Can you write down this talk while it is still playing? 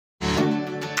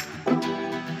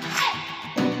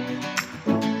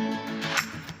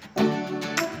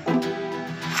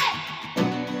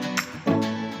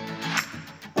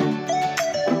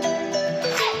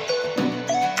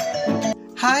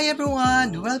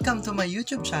everyone! Welcome to my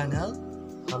YouTube channel.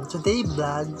 Today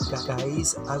vlog,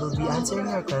 guys, I will be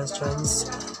answering your questions.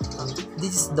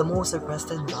 This is the most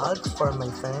requested vlog for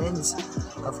my friends,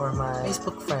 for my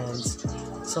Facebook friends.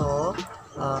 So,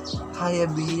 I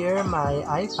have here my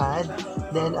iPad.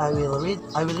 Then I will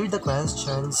read the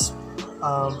questions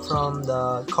from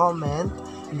the comment.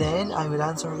 Then I will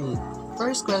answer it.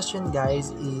 First question,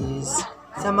 guys, is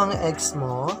sa mga ex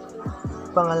mo,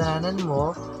 pangalanan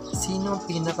mo, sino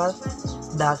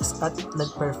pinaka-dax at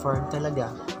nag-perform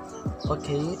talaga?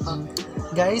 Okay,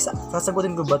 guys,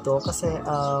 sasagutin ko ba to? Kasi,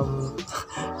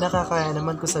 nakakaya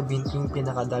naman ko sabihin kung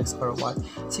pinaka-dax or what.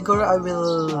 Siguro, I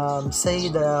will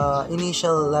say the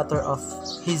initial letter of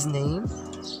his name.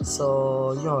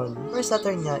 So, yun. First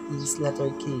letter niya is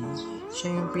letter K.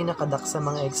 Siya yung pinaka-dax sa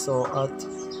mga EXO at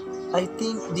I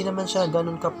think, di naman siya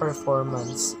ganun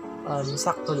ka-performance.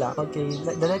 Sakto lang. Okay,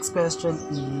 the next question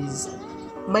is,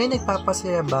 may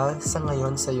nagpapasaya ba sa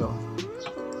ngayon sa'yo?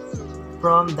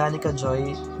 From Danica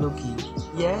Joy Nuki.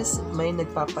 Yes, may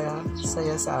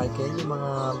nagpapasaya sa akin, yung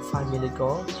mga family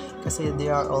ko. Kasi they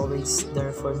are always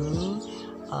there for me.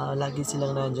 Lagi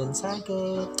silang nandyan sa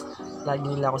akin. Lagi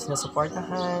nila ako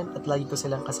sinasuportahan. At lagi ko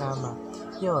silang kasama.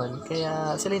 Yun,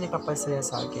 kaya sila yung nagpapasaya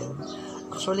sa akin.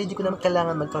 Actually, di ko naman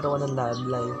kailangan magkaroon ng love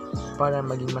life para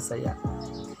maging masaya.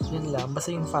 Yun lang, basta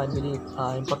yung family,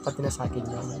 importante na sa akin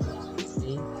yun.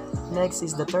 Okay? Next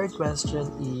is the third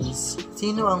question is,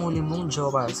 sino ang huli mong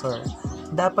jowa, sir?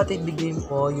 Dapat ibigay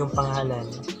mo yung pangalan.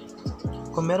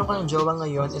 Kung meron ka ng jowa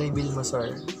ngayon, i-reveal mo,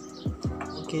 sir.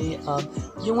 Okay,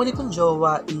 yung huli kong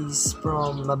jowa is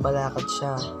from Mabalakad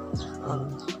siya.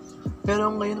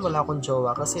 Pero ngayon wala akong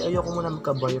jowa kasi ayoko muna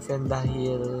magka-boyfriend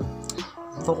dahil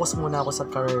focus muna ako sa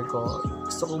career ko.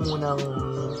 Gusto ko munang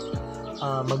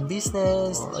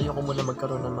mag-business. Ayoko muna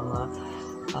magkaroon ng mga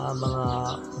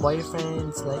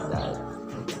boyfriends like that.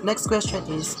 Next question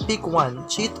is, pick one,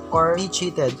 cheat or be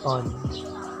cheated on,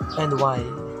 and why?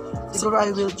 Siguro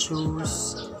I will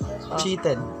choose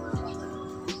cheated.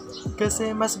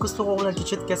 Kasi mas gusto ko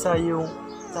nag-cheat kaysa yung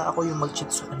ako yung mag-cheat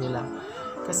sa kanila.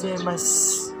 Kasi mas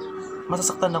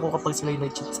masasaktan ako kapag sila yung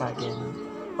nag-cheat sa akin.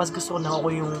 Mas gusto ko na ako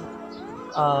yung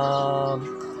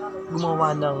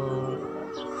gumawa ng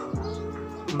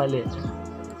mali.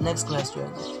 Next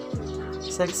question.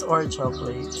 Sex or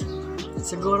chocolate?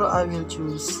 Siguro I will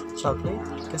choose chocolate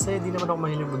kasi di naman ako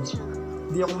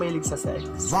mahilig sa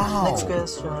sex. Wow! Next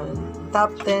question.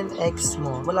 Top 10 ex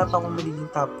mo? Wala pa akong magiging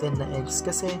top 10 na ex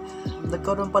kasi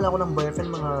nagkaroon pala ako ng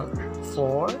boyfriend mga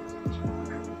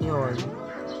 4. Yun.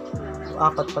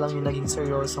 4 pa lang yung naging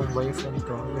seryosong boyfriend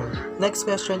ko. Yun. Next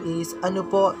question is, ano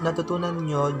po natutunan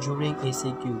nyo during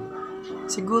ECQ?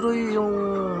 Siguro yung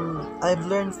I've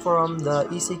learned from the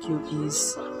ECQ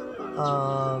is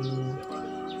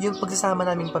yung pagsasama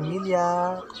naming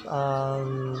pamilya,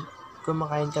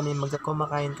 kumakain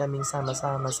kaming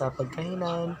sama-sama sa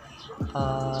pagkainan,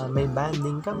 may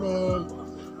banding kami,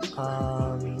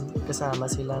 kasama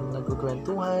sila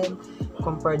nagkukwentuhan,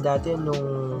 compare dati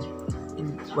nung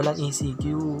walang ECQ,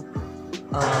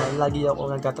 lagi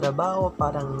ako nagkatrabaho,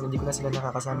 parang hindi ko na sila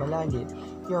nakakasama lagi.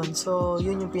 Yun, so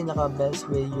yun yung pinaka best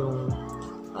way yung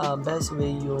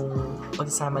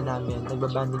pagsasama namin,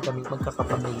 nagbabanding kami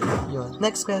magkakapamilya. Yun.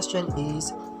 Next question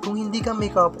is, kung hindi ka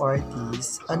makeup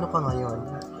artist, ano ka ngayon?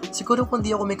 Siguro kung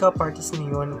di ako makeup artist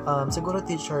ngayon, siguro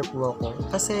teacher po ako.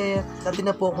 Kasi dati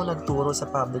na po ako nagturo sa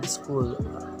public school.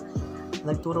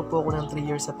 Nagturo po ako ng 3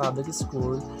 years sa public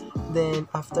school. Then,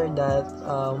 after that,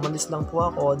 umalis lang po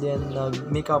ako. Then,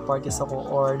 nag-makeup artist ako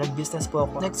or nag-business po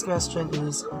ako. Next question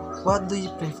is, what do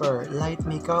you prefer? Light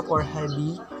makeup or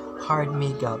heavy, hard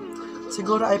makeup?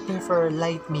 Siguro, I prefer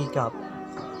light makeup.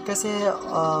 Kasi,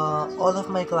 all of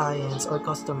my clients or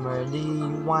customer, they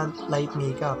want light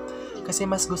makeup. Kasi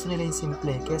mas gusto nila yung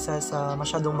simple kesa sa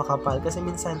masyadong makapal. Kasi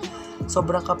minsan,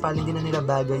 sobrang kapal, hindi na nila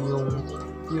bagay yung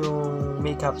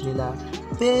makeup nila.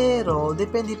 Pero,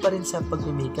 depende pa rin sa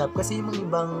pag-makeup. Kasi yung mga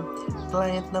ibang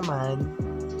client naman,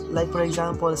 like for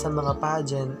example, sa mga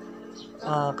pageant,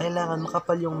 kailangan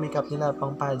makapal yung makeup nila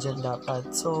pang pageant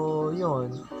dapat. So,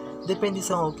 yun. Depende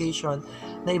sa occasion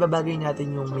na ibabagay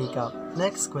natin yung makeup.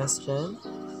 Next question.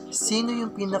 Sino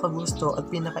yung pinakagusto at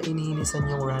pinakainihinisan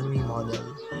yung runway model?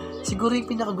 Siguro yung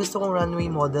pinakagusto kong runway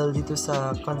model dito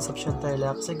sa Concepcion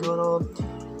Tarlac, siguro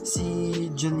si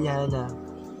Juliana.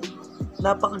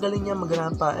 Napakagaling niya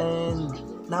magrampa and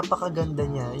napakaganda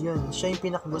niya. Yun, siya yung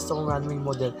pinakagusto kong runway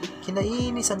model.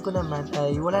 Kinaiinisan ko naman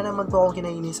ay wala naman po akong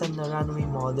kinaiinisan na runway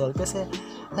model kasi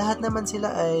lahat naman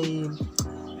sila ay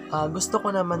gusto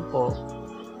ko naman po.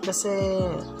 Kasi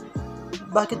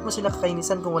bakit mo sila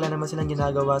kakainisan kung wala naman silang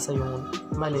ginagawa sa yung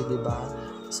mali, 'di ba?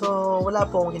 So, wala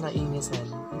po akong inainisan.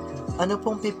 Ano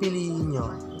pong pipiliin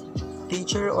nyo?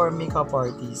 Teacher or makeup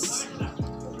artist?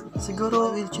 Siguro,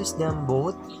 I will choose them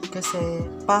both kasi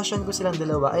passion ko silang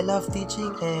dalawa. I love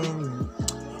teaching and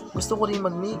gusto ko rin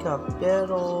mag-makeup.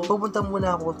 Pero, pupunta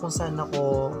muna ako kung saan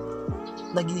ako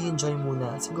nag-i-enjoy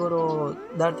muna. Siguro,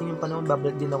 darating yung panahon,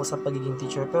 babalik din ako sa pagiging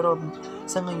teacher. Pero,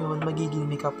 sa ngayon, magiging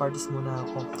makeup artist muna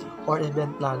ako. Or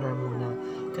event planner muna.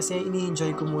 Kasi,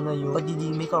 ini-enjoy ko muna yung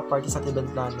pagiging makeup artist at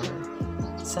event planner.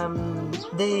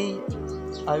 Someday,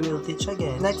 I will teach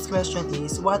again. Next question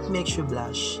is, what makes you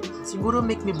blush? Siguro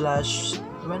make me blush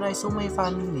when I saw my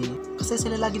family. Kasi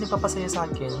sila lagi nagpapasaya sa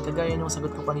akin. Kagaya nung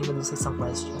sagot ko kanina dun sa isang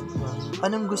question.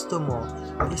 Anong gusto mo?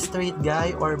 Straight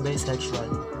guy or bisexual?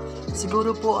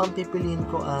 Siguro po ang pipiliin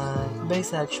ko ay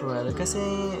bisexual kasi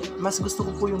mas gusto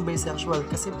ko po yung bisexual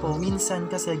kasi po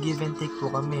minsan kasi give and take po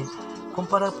kami.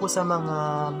 Kumpara po sa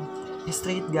mga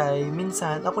straight guy,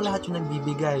 minsan ako lahat yung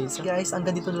nagbibigay. So guys,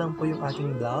 hanggang dito lang po yung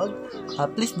aking vlog.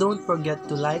 Please don't forget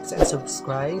to like and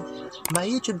subscribe my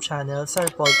YouTube channel, Sir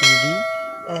Paul TV.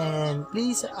 And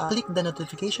please click the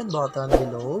notification button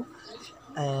below.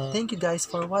 And thank you guys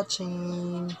for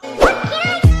watching.